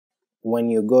when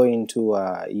you go into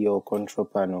your control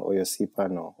panel or your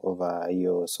cPanel of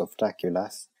your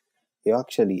Softaculous, you're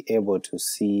actually able to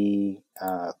see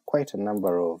quite a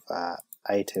number of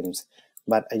items,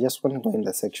 but I just want to go in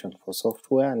the section for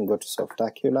software and go to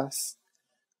Softaculous,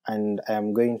 and I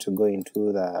am going to go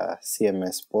into the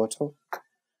CMS portal,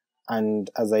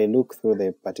 and as I look through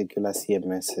the particular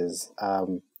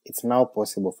CMSs, it's now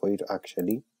possible for you to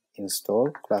actually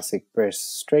install ClassicPress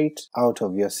straight out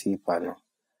of your cPanel.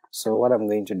 So what I'm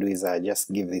going to do is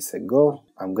just give this a go.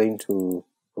 I'm going to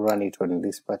run it on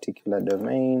this particular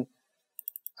domain.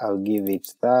 I'll give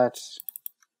it that.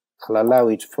 I'll allow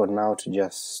it for now to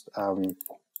just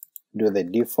do the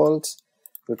defaults,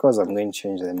 because I'm going to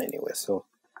change them anyway. So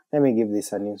let me give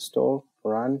this an install,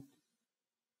 run.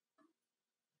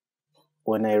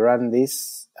 When I run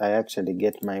this, I actually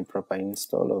get my proper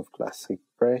install of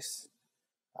ClassicPress.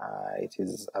 It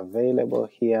is available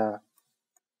here,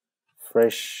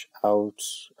 fresh out.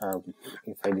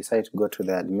 If I decide to go to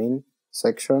the admin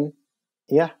section,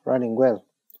 yeah, running well.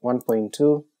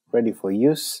 1.2, ready for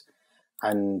use,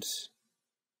 and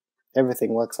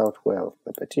everything works out well.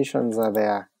 The petitions are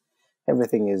there,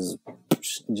 everything is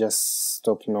just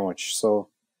top notch. So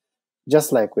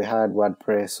just like we had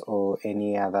WordPress or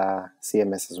any other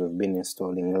CMSs we've been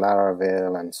installing,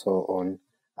 Laravel and so on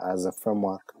as a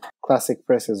framework,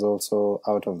 ClassicPress is also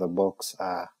out of the box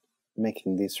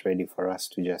making this ready for us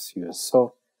to just use.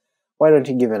 So why don't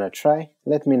you give it a try?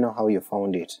 Let me know how you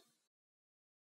found it.